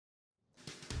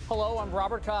Hello, I'm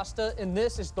Robert Costa, and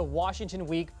this is the Washington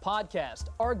Week podcast.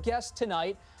 Our guests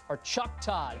tonight are Chuck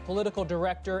Todd, political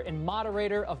director and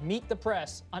moderator of Meet the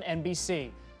Press on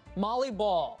NBC, Molly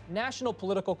Ball, national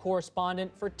political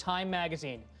correspondent for Time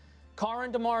Magazine,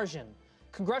 Karen DeMarzian,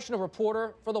 congressional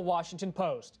reporter for The Washington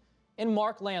Post, and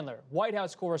Mark Landler, White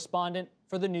House correspondent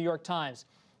for The New York Times.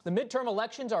 The midterm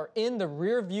elections are in the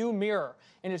rearview mirror,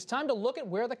 and it's time to look at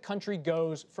where the country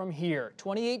goes from here.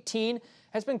 2018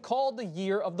 has been called the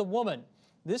year of the woman.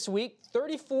 This week,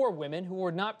 34 women who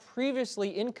were not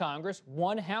previously in Congress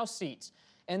won House seats,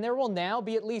 and there will now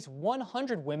be at least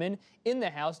 100 women in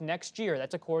the House next year.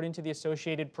 That's according to the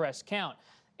Associated Press count,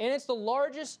 and it's the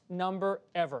largest number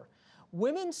ever.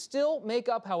 Women still make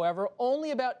up, however,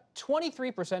 only about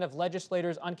 23% of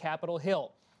legislators on Capitol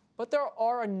Hill. But there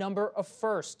are a number of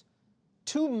firsts.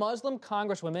 2 Muslim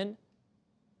congresswomen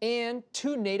and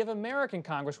 2 Native American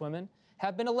congresswomen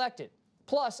have been elected.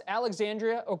 Plus,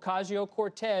 Alexandria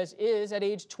Ocasio-Cortez is, at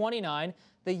age 29,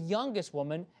 the youngest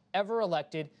woman ever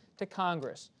elected to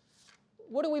Congress.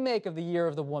 What do we make of the year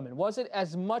of the woman? Was it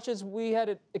as much as we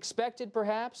had expected,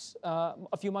 perhaps,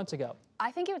 a few months ago? I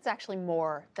think it was actually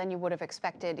more than you would have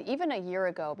expected even a year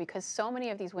ago, because so many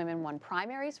of these women won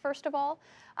primaries, first of all,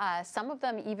 some of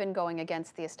them even going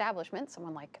against the establishment.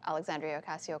 Someone like Alexandria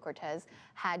Ocasio-Cortez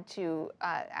had to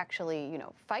actually,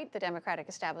 fight the Democratic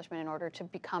establishment in order to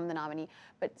become the nominee.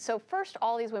 But so first,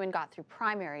 all these women got through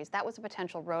primaries. That was a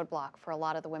potential roadblock for a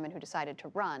lot of the women who decided to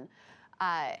run.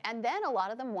 And then a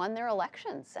lot of them won their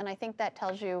elections. And I think that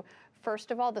tells you, first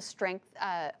of all, the strength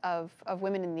of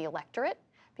women in the electorate,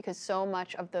 because so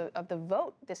much of the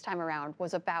vote this time around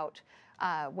was about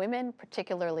women,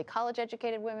 particularly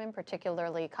college-educated women,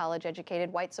 particularly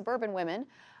college-educated white suburban women,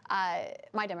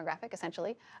 my demographic,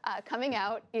 essentially, coming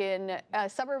out in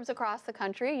suburbs across the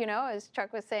country, as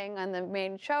Chuck was saying on the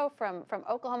main show, from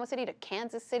Oklahoma City to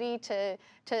Kansas City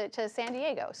to San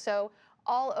Diego. So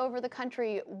all over the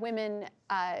country, women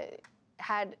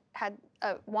had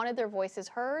wanted their voices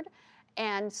heard,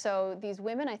 and so these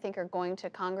women, I think, are going to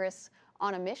Congress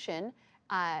on a mission,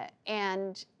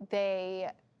 and they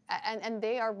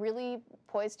are really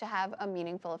poised to have a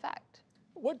meaningful effect.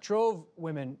 What drove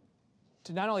women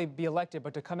to not only be elected,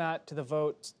 but to come out to the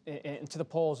vote and to the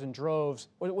polls in droves?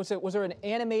 Was there an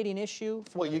animating issue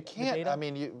for you can't. I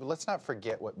mean, let's not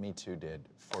forget what Me Too did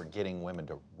for getting women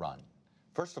to run.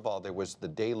 First of all, there was the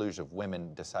deluge of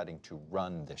women deciding to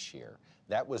run this year.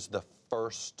 That was the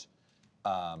first,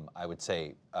 I would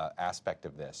say, aspect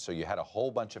of this. So you had a whole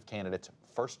bunch of candidates,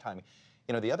 first time.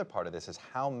 The other part of this is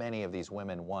how many of these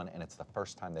women won, and it's the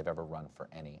first time they've ever run for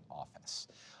any office.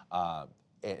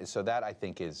 So that, I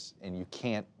think, is, and you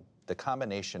can't, the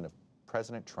combination of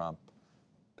President Trump,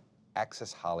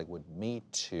 Access Hollywood, Me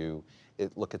Too,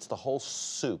 it's the whole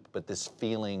soup, but this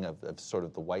feeling of sort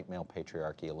of the white male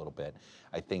patriarchy a little bit,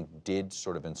 I think did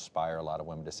sort of inspire a lot of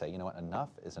women to say, you know what, enough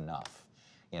is enough.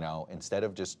 Instead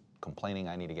of just complaining,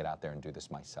 I need to get out there and do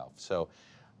this myself. So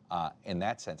in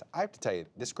that sense, I have to tell you,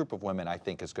 this group of women, I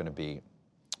think, is going to be,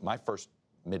 my first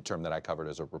midterm that I covered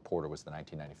as a reporter was the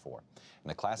 1994.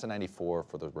 And the class of 94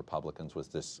 for the Republicans was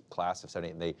this class of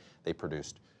 70, they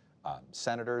produced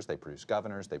senators, they produced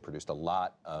governors, they produced a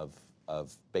lot of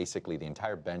basically the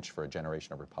entire bench for a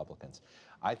generation of Republicans.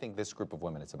 I think this group of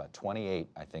women, it's about 28,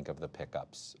 I think, of the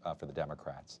pickups for the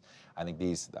Democrats. I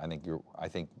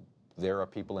think there are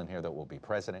people in here that will be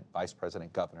president, vice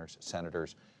president, governors,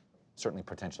 senators, certainly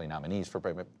potentially nominees for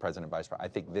president, vice president. I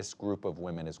think this group of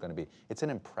women is going to be, it's an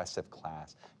impressive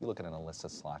class. You look at an Alyssa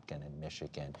Slotkin in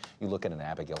Michigan, you look at an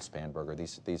Abigail Spanberger,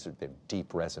 these are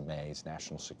deep resumes,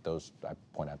 those, I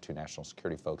point out 2 national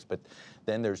security folks, but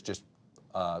then there's just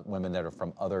women that are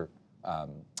from other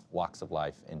walks of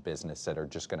life in business that are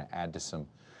just going to add to some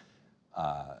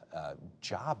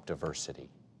job diversity.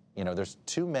 There's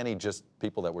too many just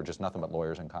people that were just nothing but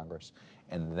lawyers in Congress,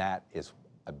 and that is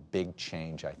a big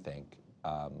change, I think,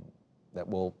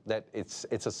 that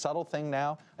it's a subtle thing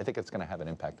now. I think it's going to have an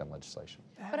impact on legislation.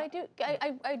 But I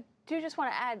do just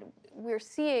want to add, we're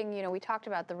seeing, we talked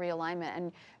about the realignment,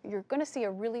 and you're going to see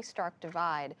a really stark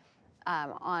divide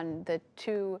on the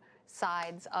 2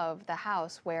 sides of the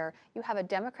House, where you have a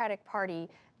Democratic Party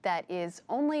that is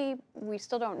only, we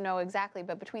still don't know exactly,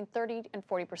 but between 30 and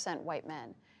 40% white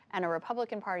men, and a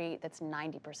Republican Party that's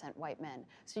 90% white men.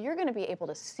 So you're going to be able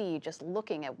to see, just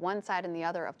looking at one side and the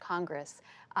other of Congress,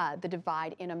 the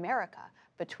divide in America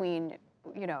between,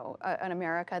 an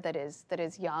America that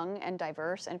is young and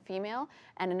diverse and female,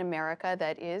 and an America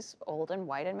that is old and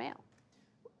white and male.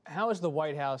 How is the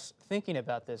White House thinking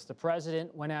about this? The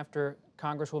president went after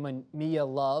Congresswoman Mia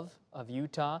Love of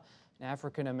Utah.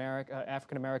 African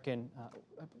American,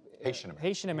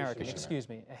 Haitian American, excuse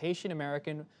me, a Haitian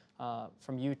American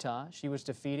from Utah. She was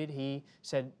defeated. He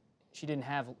said she didn't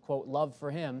have, quote, love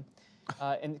for him.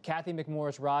 And Kathy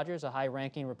McMorris Rogers, a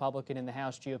high-ranking Republican in the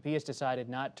House GOP, has decided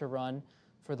not to run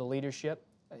for the leadership.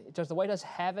 Does the White House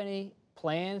have any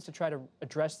plans to try to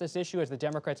address this issue as the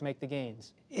Democrats make the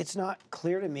gains? It's not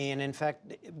clear to me, and in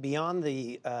fact, beyond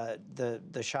the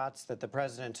shots that the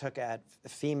president took at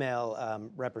female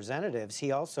representatives,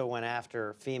 he also went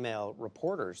after female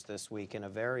reporters this week in a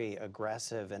very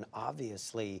aggressive and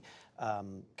obviously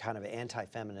kind of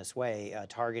anti-feminist way,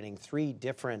 targeting 3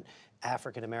 different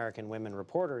African-American women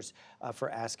reporters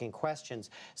for asking questions.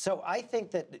 So I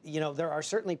think that, you know, there are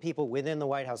certainly people within the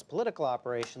White House political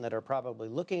operation that are probably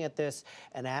looking at this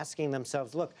and asking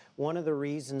themselves, look, one of the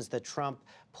reasons that Trump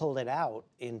pulled it out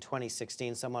in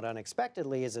 2016 somewhat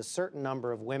unexpectedly is a certain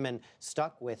number of women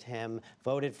stuck with him,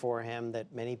 voted for him,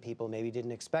 that many people maybe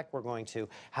didn't expect were going to.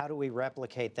 How do we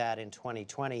replicate that in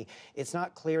 2020? It's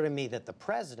not clear to me that the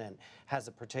president has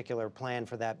a particular plan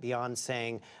for that beyond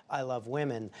saying, I love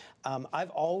women. I've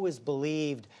always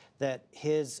believed that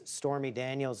his Stormy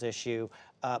Daniels issue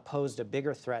posed a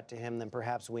bigger threat to him than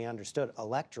perhaps we understood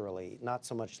electorally, not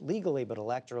so much legally, but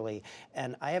electorally.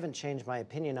 And I haven't changed my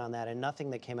opinion on that, and nothing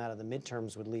that came out of the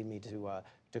midterms would lead me to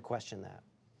question that.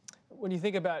 When you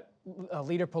think about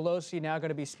Leader Pelosi, now going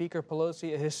to be Speaker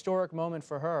Pelosi, a historic moment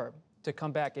for her to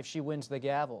come back if she wins the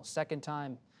gavel, second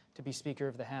time to be Speaker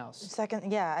of the House.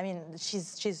 Second, yeah, I mean,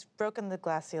 she's broken the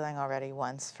glass ceiling already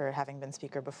once for having been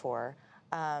Speaker before.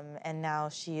 And now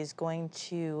she is going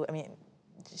to, I mean,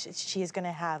 she is going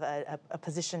to have a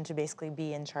position to basically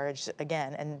be in charge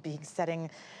again and be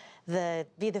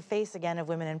the face again of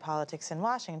women in politics in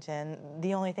Washington.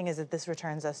 The only thing is that this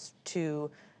returns us to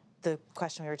the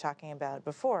question we were talking about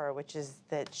before, which is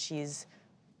that she's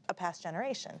a past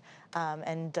generation.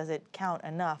 And does it count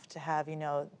enough to have, you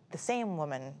know, the same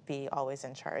woman be always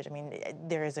in charge? I mean,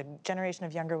 there is a generation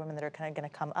of younger women that are kind of going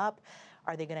to come up.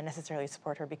 Are they going to necessarily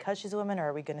support her because she's a woman, or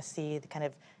are we going to see the kind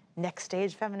of next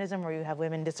stage feminism where you have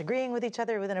women disagreeing with each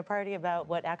other within a party about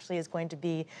what actually is going to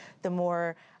be the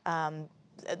more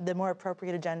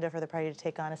appropriate agenda for the party to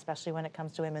take on, especially when it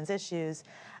comes to women's issues?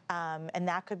 And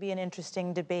that could be an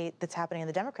interesting debate that's happening in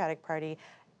the Democratic Party.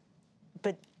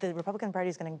 But the Republican Party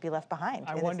is going to be left behind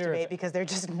in this debate because they're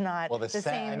just not the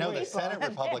same. I know the Senate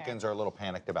Republicans are a little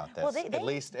panicked about this, well, at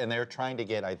least, and they're trying to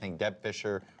get, I think, Deb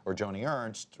Fischer or Joni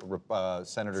Ernst,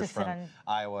 senators from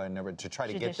Iowa, and to try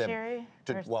to get them.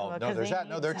 Well, no, there's that.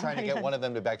 No, they're trying to get one of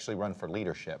them to actually run for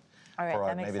leadership,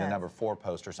 for maybe the number 4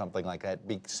 post or something like that,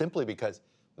 simply because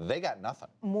they got nothing.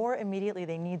 More immediately,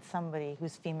 they need somebody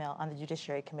who's female on the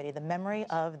Judiciary Committee. The memory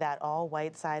of that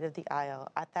all-white side of the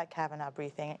aisle at that Kavanaugh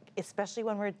briefing, especially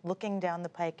when we're looking down the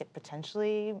pike at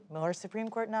potentially more Supreme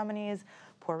Court nominees.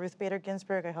 Poor Ruth Bader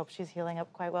Ginsburg, I hope she's healing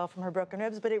up quite well from her broken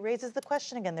ribs. But it raises the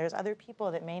question again. There's other people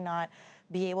that may not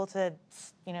be able to,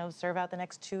 you know, serve out the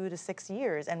next 2 to 6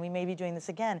 years, and we may be doing this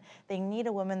again. They need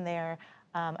a woman there.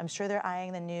 I'm sure they're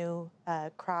eyeing the new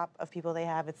crop of people they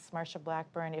have. It's Marsha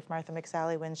Blackburn. If Martha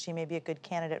McSally wins, she may be a good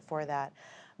candidate for that.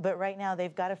 But right now,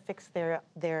 they've got to fix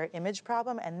their image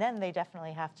problem, and then they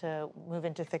definitely have to move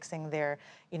into fixing their,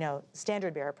 you know,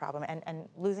 standard bearer problem. And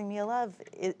losing Mia Love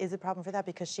is a problem for that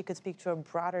because she could speak to a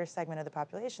broader segment of the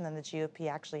population than the GOP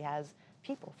actually has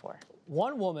people for.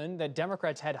 One woman that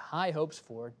Democrats had high hopes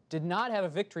for did not have a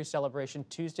victory celebration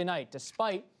Tuesday night,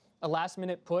 despite a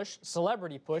last-minute push,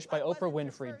 celebrity push by Oprah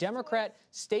Winfrey. Democrat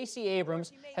Stacey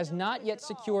Abrams has not yet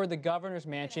secured the governor's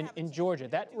mansion in Georgia.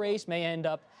 That race may end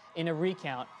up in a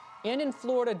recount. And in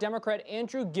Florida, Democrat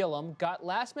Andrew Gillum got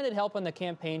last-minute help on the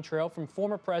campaign trail from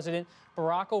former President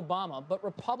Barack Obama, but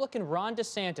Republican Ron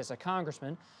DeSantis, a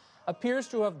congressman, appears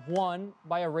to have won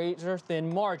by a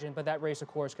razor-thin margin, but that race, of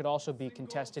course, could also be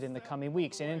contested in the coming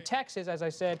weeks. And in Texas, as I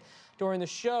said during the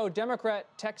show, Democrat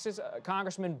Texas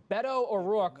Congressman Beto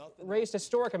O'Rourke raised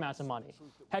historic amounts of money,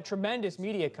 had tremendous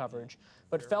media coverage,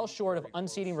 but fell short of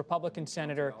unseating Republican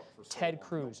Senator Ted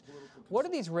Cruz. What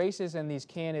do these races and these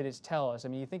candidates tell us? I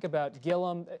mean, you think about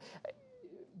Gillum,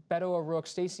 Beto O'Rourke,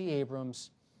 Stacey Abrams,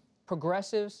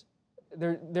 progressives,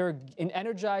 they're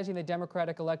energizing the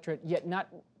Democratic electorate, yet not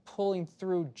pulling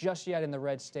through just yet in the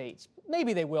red states.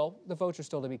 maybe they will. The votes are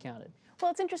still to be counted. Well,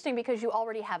 it's interesting because you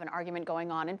already have an argument going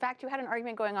on. In fact, you had an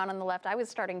argument going on the left. I was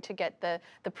starting to get the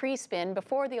pre-spin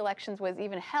before the elections was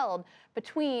even held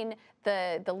between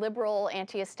the liberal,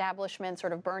 anti-establishment,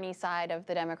 sort of Bernie side of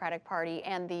the Democratic Party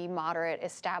and the moderate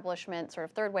establishment, sort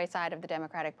of third way side of the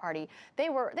Democratic Party. They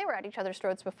were at each other's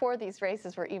throats before these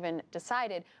races were even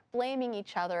decided, blaming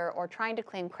each other or trying to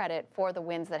claim credit for the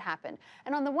wins that happened.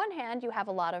 And on the one hand, you have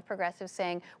a lot of progressives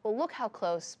saying, well, look how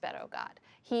close Beto got.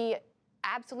 He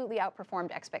absolutely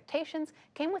outperformed expectations,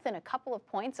 came within a couple of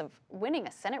points of winning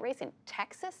a Senate race in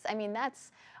Texas. I mean, that's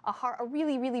a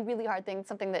really, really, really hard thing,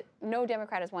 something that no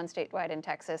Democrat has won statewide in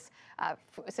Texas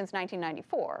since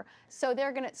 1994. So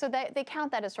they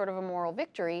count that as sort of a moral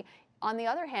victory. On the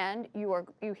other hand, you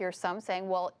hear some saying,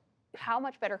 well, how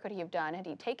much better could he have done had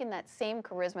he taken that same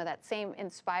charisma, that same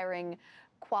inspiring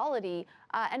quality,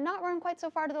 and not run quite so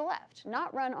far to the left,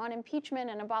 not run on impeachment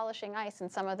and abolishing ICE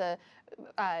and some of the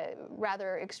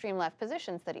rather extreme left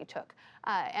positions that he took.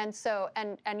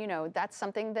 And you know, that's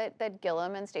something that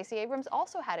Gillum and Stacey Abrams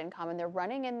also had in common. They're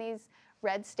running in these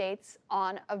red states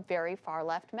on a very far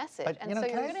left message. But, and so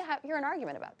you're going to hear an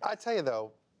argument about that. I tell you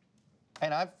though,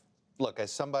 and look,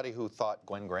 as somebody who thought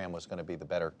Gwen Graham was going to be the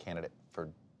better candidate for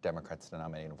Democrats to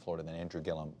nominate in Florida than Andrew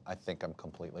Gillum, I think I'm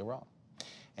completely wrong.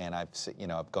 And I've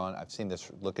seen this.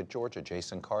 Look at Georgia.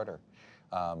 Jason Carter,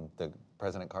 the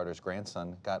President Carter's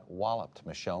grandson, got walloped.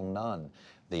 Michelle Nunn,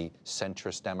 the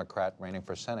centrist Democrat running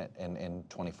for Senate in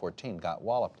 2014, got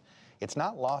walloped. It's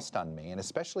not lost on me, and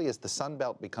especially as the Sun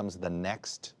Belt becomes the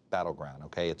next battleground.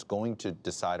 Okay, it's going to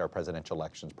decide our presidential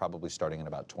elections, probably starting in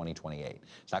about 2028.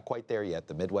 It's not quite there yet.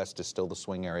 The Midwest is still the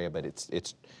swing area, but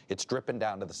it's dripping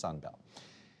down to the Sun Belt.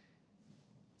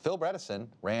 Phil Bredesen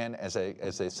ran as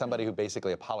somebody who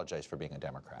basically apologized for being a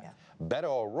Democrat. Yeah. Beto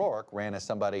O'Rourke ran as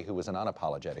somebody who was an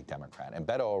unapologetic Democrat. And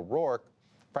Beto O'Rourke,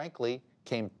 frankly,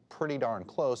 came pretty darn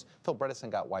close. Phil Bredesen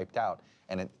got wiped out.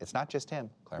 And it's not just him.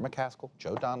 Claire McCaskill,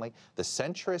 Joe Donnelly. The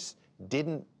centrists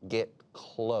didn't get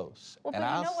close. Well, and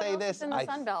I'll say this, I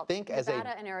think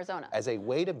Nevada and Arizona. As a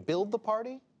way to build the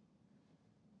party,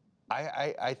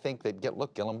 I think that,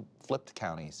 look, Gillum flipped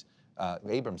counties.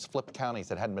 Abrams flipped counties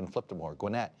that hadn't been flipped more.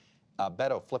 Gwinnett,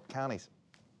 Beto flipped counties.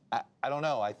 I don't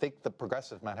know. I think the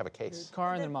progressives might have a case.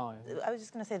 Karin and Molly. I was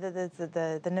just going to say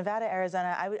that the Nevada,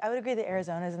 Arizona. I would agree that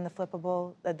Arizona is in the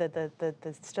flippable,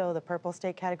 still the purple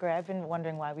state category. I've been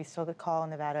wondering why we still call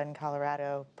Nevada and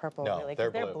Colorado purple. No, really,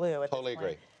 they're blue. Totally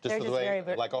agree. They're just the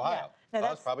way, like Ohio. Yeah. No,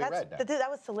 that's probably red now.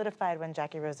 That was solidified when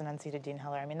Jackie Rosen unseated Dean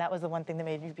Heller. I mean, that was the one thing that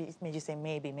made you say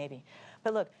maybe.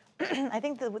 But look, I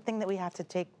think the thing that we have to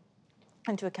take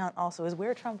into account also is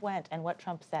where Trump went and what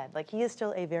Trump said. Like, he is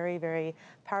still a very, very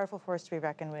powerful force to be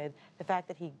reckoned with. The fact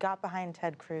that he got behind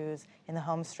Ted Cruz in the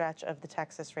home stretch of the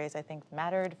Texas race, I think,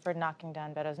 mattered for knocking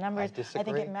down Beto's numbers. I disagree. I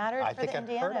think it mattered for the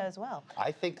Indiana as well.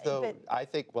 I think, though,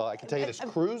 well, I can tell you this,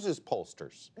 Cruz's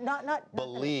pollsters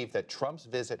believe that Trump's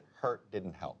visit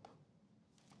didn't help.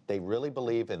 They really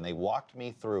believe, and they walked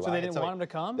me through. So they didn't want him to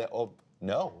come?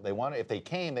 No, if they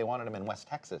came, they wanted him in West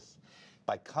Texas.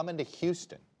 By coming to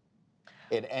Houston,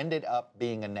 it ended up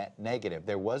being a net negative.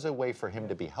 There was a way for him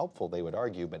to be helpful, they would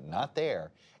argue, but not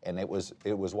there. And it was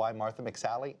why Martha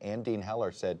McSally and Dean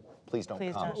Heller said, please don't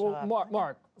come. Well,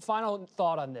 Mark, final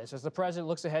thought on this. As the president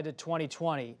looks ahead to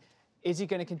 2020, is he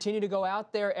going to continue to go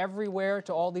out there everywhere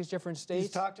to all these different states?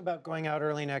 He's talked about going out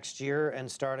early next year and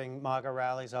starting MAGA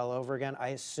rallies all over again. I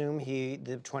assume the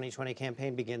 2020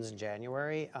 campaign begins in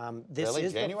January. Really,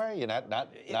 January? You're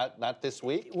not this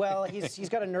week? Well, he's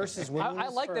got a nurse's wounds. I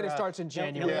like that it starts in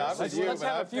January. Yeah, let's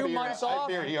have a few months off. I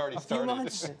fear he already started. A few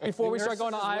months before we start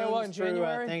going to Iowa in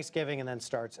January. Thanksgiving and then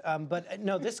starts. But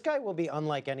no, this guy will be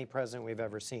unlike any president we've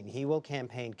ever seen. He will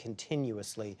campaign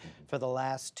continuously for the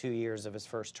last 2 years of his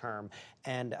first term.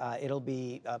 And it'll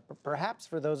be, perhaps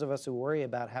for those of us who worry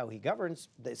about how he governs,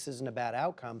 this isn't a bad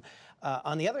outcome.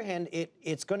 On the other hand,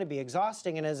 it's going to be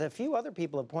exhausting. And as a few other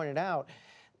people have pointed out,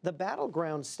 the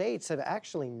battleground states have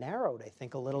actually narrowed, I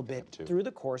think, a little bit through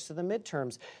the course of the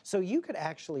midterms. So you could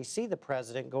actually see the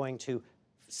president going to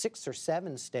 6 or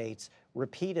 7 states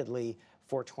repeatedly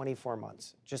for 24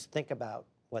 months. Just think about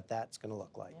what that's going to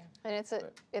look like. Yeah.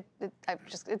 And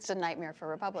it's a nightmare for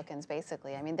Republicans,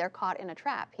 basically. I mean, they're caught in a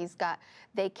trap.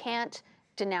 They can't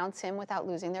denounce him without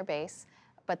losing their base,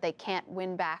 but they can't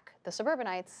win back the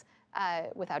suburbanites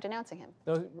without denouncing him.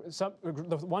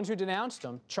 The ones who denounced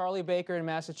him, Charlie Baker in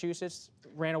Massachusetts,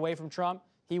 ran away from Trump.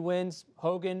 He wins.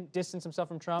 Hogan distanced himself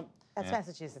from Trump. That's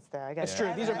Massachusetts, though. I guess It's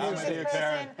true. These are blue states.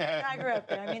 I grew up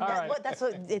there. I mean, that's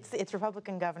what it's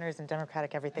Republican governors and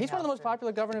Democratic everything. He's one of the most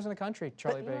popular governors in the country,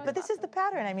 Charlie Baker. But this is the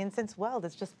pattern. I mean, since Weld,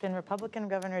 it's just been Republican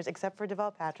governors, except for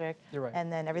Deval Patrick. You're right. And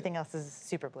then everything else is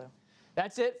super blue.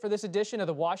 That's it for this edition of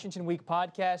the Washington Week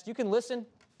podcast. You can listen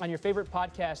on your favorite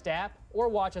podcast app or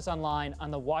watch us online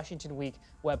on the Washington Week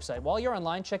website. While you're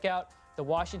online, check out the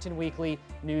Washington Weekly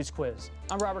News Quiz.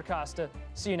 I'm Robert Costa.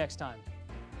 See you next time.